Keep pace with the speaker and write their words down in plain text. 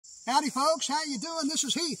Howdy folks, how you doing? This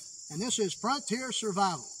is Heath, and this is Frontier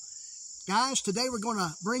Survival. Guys, today we're going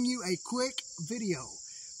to bring you a quick video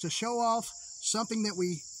to show off something that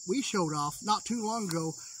we showed off not too long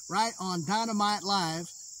ago right on Dynamite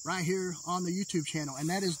Live right here on the YouTube channel, and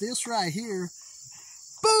that is this right here.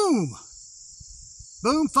 Boom!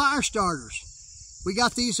 Boom fire starters. We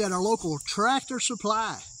got these at our local Tractor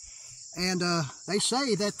Supply, and they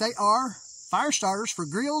say that they are fire starters for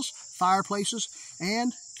grills, fireplaces,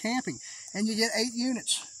 and camping, and you get 8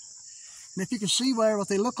 units. And if you can see what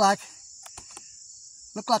they look like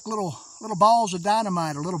little balls of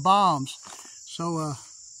dynamite or little bombs. So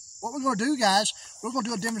what we're going to do, guys, we're going to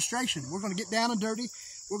do a demonstration. We're going to get down and dirty.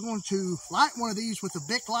 We're going to light one of these with a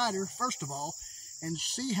Bic lighter first of all and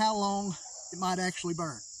see how long it might actually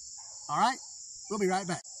burn. All right, we'll be right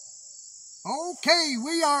back. Okay,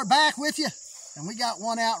 we are back with you, and we got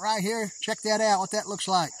one out right here. Check that out, what that looks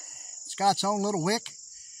like. It's got its own little wick.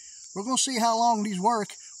 We're going to see how long these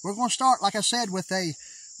work. We're going to start, like I said, with a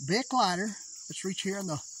Bic lighter. Let's reach here in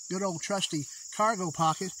the good old trusty cargo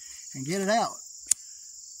pocket and get it out.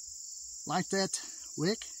 Light that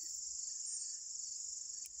wick.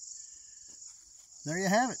 There you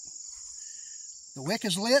have it. The wick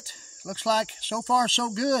is lit. Looks like so far so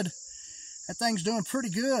good. That thing's doing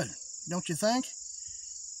pretty good, don't you think?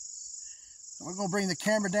 We're going to bring the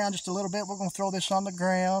camera down just a little bit. We're going to throw this on the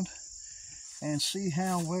ground and see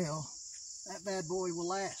how well that bad boy will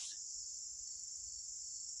last.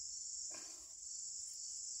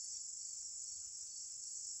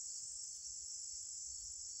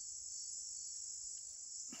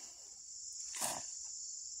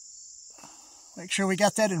 Make sure we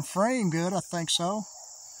got that in frame good. I think so.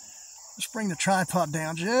 Let's bring the tripod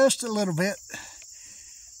down just a little bit,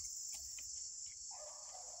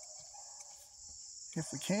 if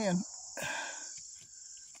we can.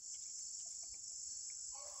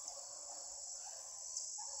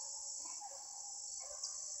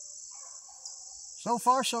 So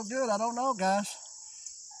far so good. I don't know, guys.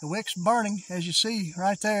 The wick's burning, as you see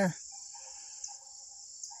right there.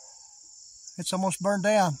 It's almost burned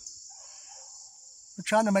down. We're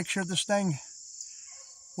trying to make sure this thing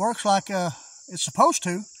works like it's supposed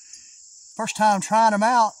to. First time trying them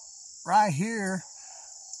out right here,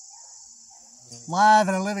 live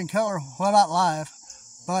in a living color. Well, not live,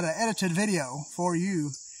 but an edited video for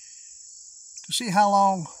you to see how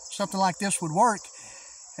long something like this would work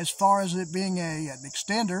as far as it being an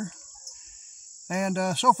extender.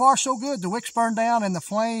 And so far so good. The wick's burned down and the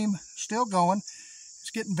flame still going.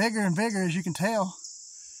 It's getting bigger and bigger, as you can tell.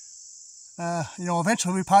 You know,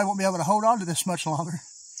 eventually we probably won't be able to hold on to this much longer.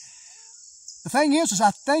 The thing is I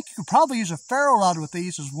think you could probably use a ferro rod with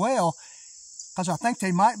these as well, because I think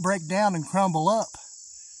they might break down and crumble up.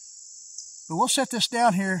 But we'll set this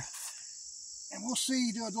down here and we'll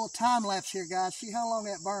see, do a little time lapse here, guys. See how long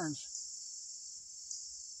that burns.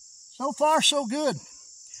 So far so good.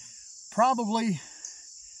 Probably,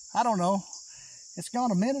 I don't know, it's gone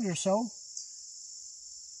a minute or so.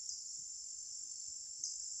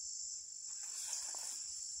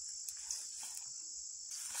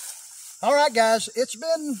 All right, guys, it's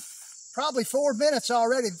been probably 4 minutes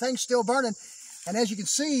already. The thing's still burning. And as you can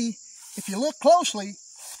see, if you look closely,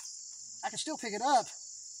 I can still pick it up.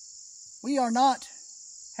 We are not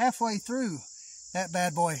halfway through that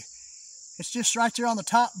bad boy. It's just right there on the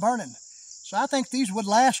top burning. So I think these would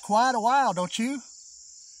last quite a while, don't you?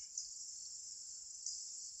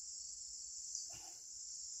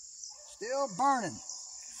 Still burning.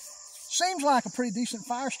 Seems like a pretty decent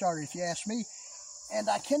fire starter, if you ask me. And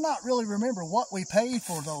I cannot really remember what we paid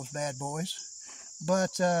for those bad boys,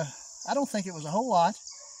 but I don't think it was a whole lot.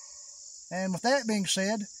 And with that being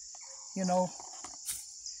said, you know,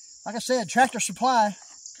 like I said, Tractor Supply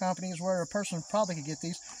Company is where a person probably could get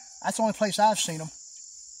these. That's the only place I've seen them.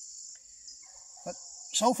 But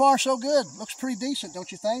so far so good. Looks pretty decent, don't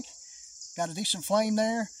you think? Got a decent flame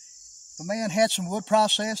there. The man had some wood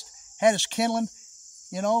processed, had his kindling,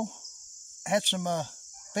 you know, had some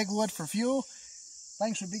big wood for fuel.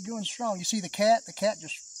 Things would be going strong. You see the cat? The cat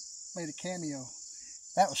just made a cameo.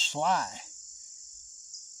 That was Sly.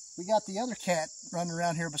 We got the other cat running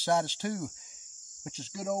around here beside us too, which is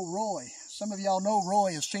good old Roy. Some of y'all know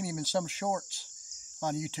Roy. Has seen him in some shorts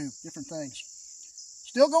on YouTube, different things.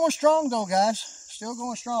 Still going strong though, guys. Still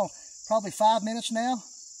going strong. Probably 5 minutes now.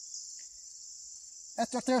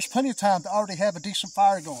 There's plenty of time to already have a decent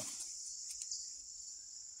fire going.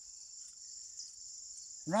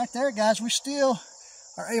 And right there, guys, we still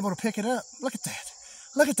are able to pick it up. Look at that.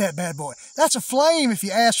 Look at that bad boy. That's a flame, if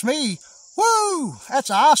you ask me. Woo! That's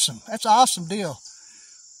awesome. That's an awesome deal.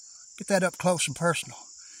 Get that up close and personal.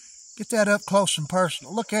 Get that up close and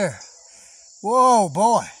personal. Look there. Whoa,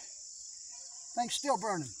 boy. Thing's still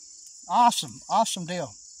burning. Awesome, awesome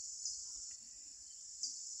deal.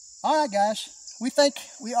 All right, guys. We think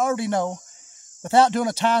we already know, without doing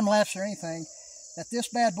a time lapse or anything, that this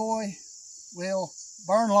bad boy will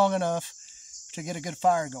burn long enough to get a good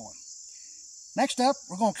fire going. Next up,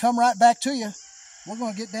 we're going to come right back to you. We're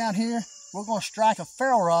going to get down here. We're going to strike a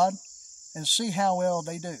ferro rod and see how well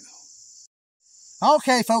they do.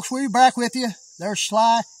 Okay, folks, we're back with you. There's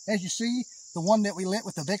Sly. As you see, the one that we lit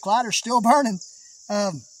with the Bic lighter still burning.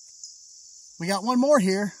 We got one more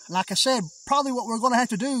here. Like I said, probably what we're going to have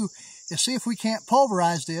to do is see if we can't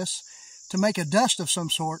pulverize this to make a dust of some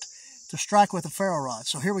sort to strike with a ferro rod.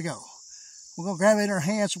 So here we go. We're going to grab it in our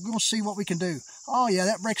hands. We're going to see what we can do. Oh, yeah,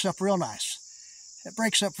 that breaks up real nice. That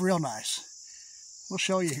breaks up real nice. We'll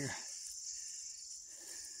show you here.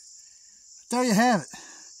 But there you have it.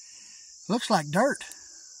 Looks like dirt.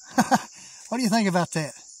 What do you think about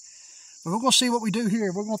that? But we're going to see what we do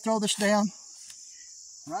here. We're going to throw this down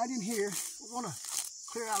right in here. We're going to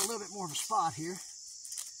clear out a little bit more of a spot here.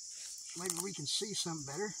 Maybe we can see something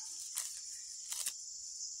better.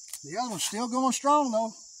 The other one's still going strong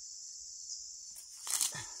though.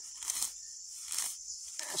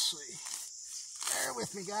 Let's see. Bear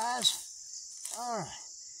with me, guys. All right.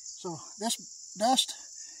 So this dust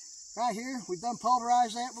right here, we've done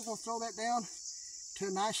pulverized that. We're going to throw that down to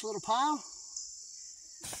a nice little pile.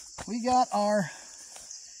 We got our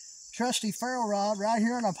trusty ferro rod right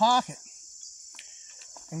here in our pocket.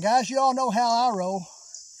 And guys, you all know how I roll.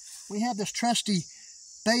 We have this trusty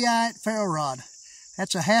Bayite ferro rod.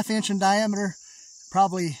 That's a 1/2 inch in diameter,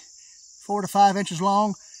 probably 4 to 5 inches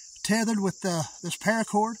long, tethered with this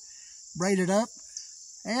paracord, braided up,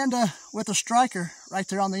 and with a striker right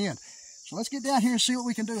there on the end. So let's get down here and see what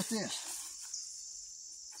we can do with this.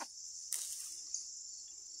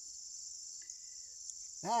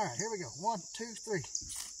 All right, here we go. 1, 2, 3.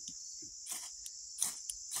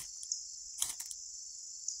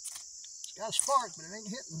 It's got a spark, but it ain't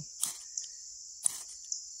hitting.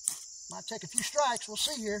 Might take a few strikes. We'll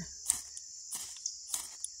see here.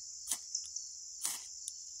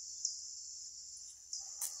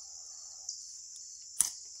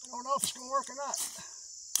 I don't know if it's going to work or not.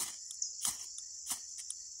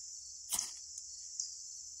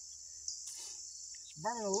 It's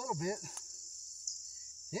burning a little bit.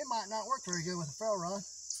 It might not work very good with a ferro rod.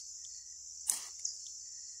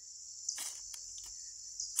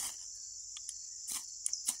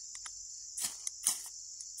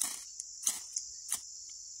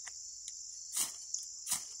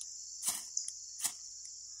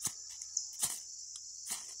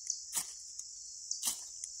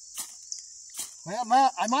 Well,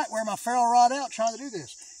 I might wear my ferro rod out trying to do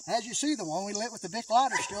this. As you see, the one we lit with the Bic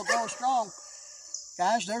lighter is still going strong.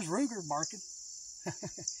 Guys, there's Ruger barking.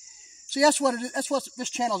 See, that's what it is. That's what this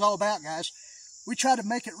channel is all about, guys. We try to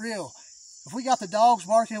make it real. If we got the dogs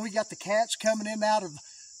barking and we got the cats coming in and out of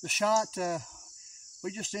the shot,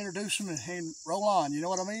 we just introduce them and roll on. You know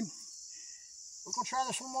what I mean? We're going to try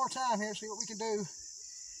this one more time here, see what we can do.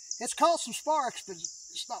 It's caught some sparks, but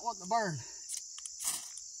it's not wanting to burn.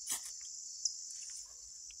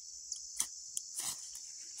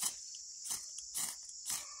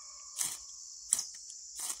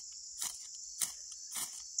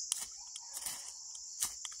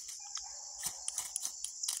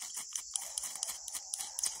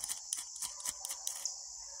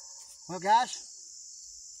 Well, guys,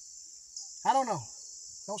 I don't know.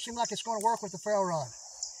 Don't seem like it's going to work with the ferro rod.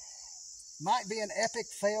 Might be an epic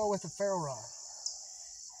fail with the ferro rod.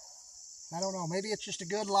 I don't know. Maybe it's just a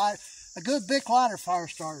good Bic lighter fire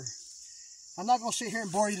starter. I'm not going to sit here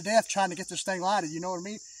and bore you to death trying to get this thing lighted. You know what I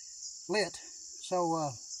mean? Lit.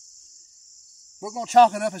 So we're going to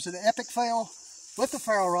chalk it up as an epic fail with the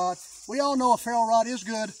ferro rod. We all know a ferro rod is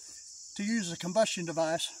good to use as a combustion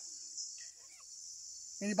device.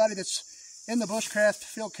 Anybody that's in the bushcraft,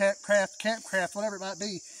 field craft, campcraft, whatever it might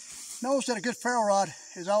be, knows that a good ferro rod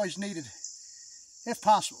is always needed, if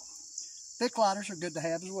possible. Bic lighters are good to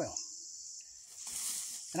have as well.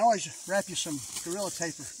 And always wrap you some Gorilla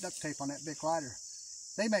Tape or duct tape on that Bic lighter.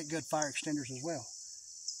 They make good fire extenders as well.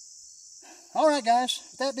 All right, guys,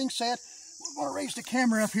 with that being said, we're going to raise the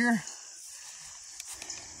camera up here.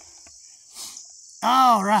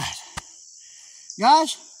 All right.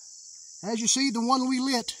 Guys, as you see, the one we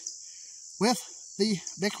lit with the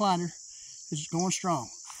Bic lighter is going strong.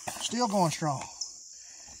 Still going strong.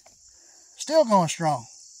 Still going strong.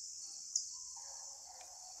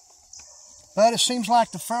 But it seems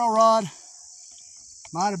like the ferro rod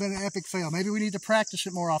might have been an epic fail. Maybe we need to practice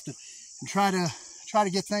it more often and try to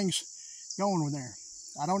get things going with there.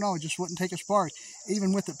 I don't know, it just wouldn't take a spark,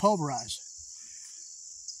 even with it pulverized.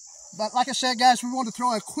 But like I said, guys, we want to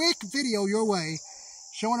throw a quick video your way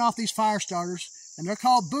showing off these fire starters. And they're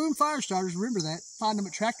called Boom Fire Starters. Remember that. Find them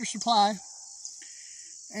at Tractor Supply.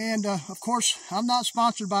 And, of course, I'm not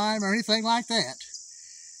sponsored by them or anything like that.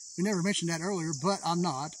 We never mentioned that earlier, but I'm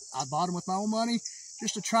not. I bought them with my own money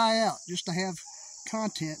just to try out, just to have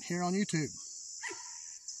content here on YouTube.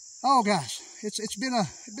 Oh, guys, it's been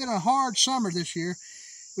a hard summer this year.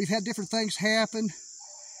 We've had different things happen,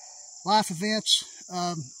 life events,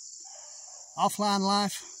 offline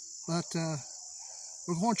life, but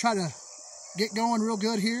we're going to try to get going real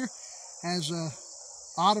good here as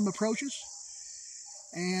autumn approaches,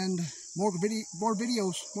 and more great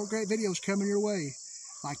videos coming your way,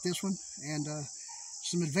 like this one, and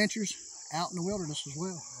some adventures out in the wilderness as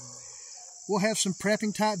well. We'll have some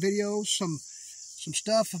prepping type videos, some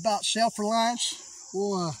stuff about self-reliance.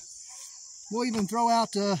 We'll even throw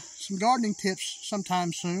out some gardening tips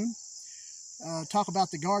sometime soon. Talk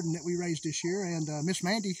about the garden that we raised this year, and Miss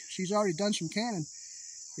Mandy, she's already done some canning.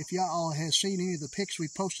 If y'all have seen any of the pics we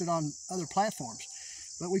posted on other platforms.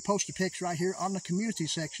 But we posted pics right here on the community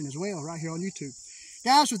section as well, right here on YouTube.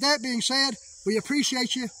 Guys, with that being said, we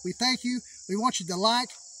appreciate you. We thank you. We want you to like,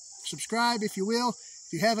 subscribe if you will.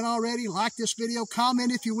 If you haven't already, like this video,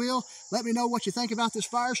 comment if you will. Let me know what you think about this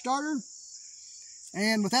fire starter.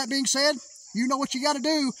 And with that being said, you know what you got to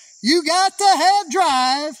do. You got to have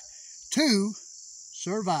drive to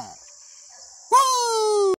survive.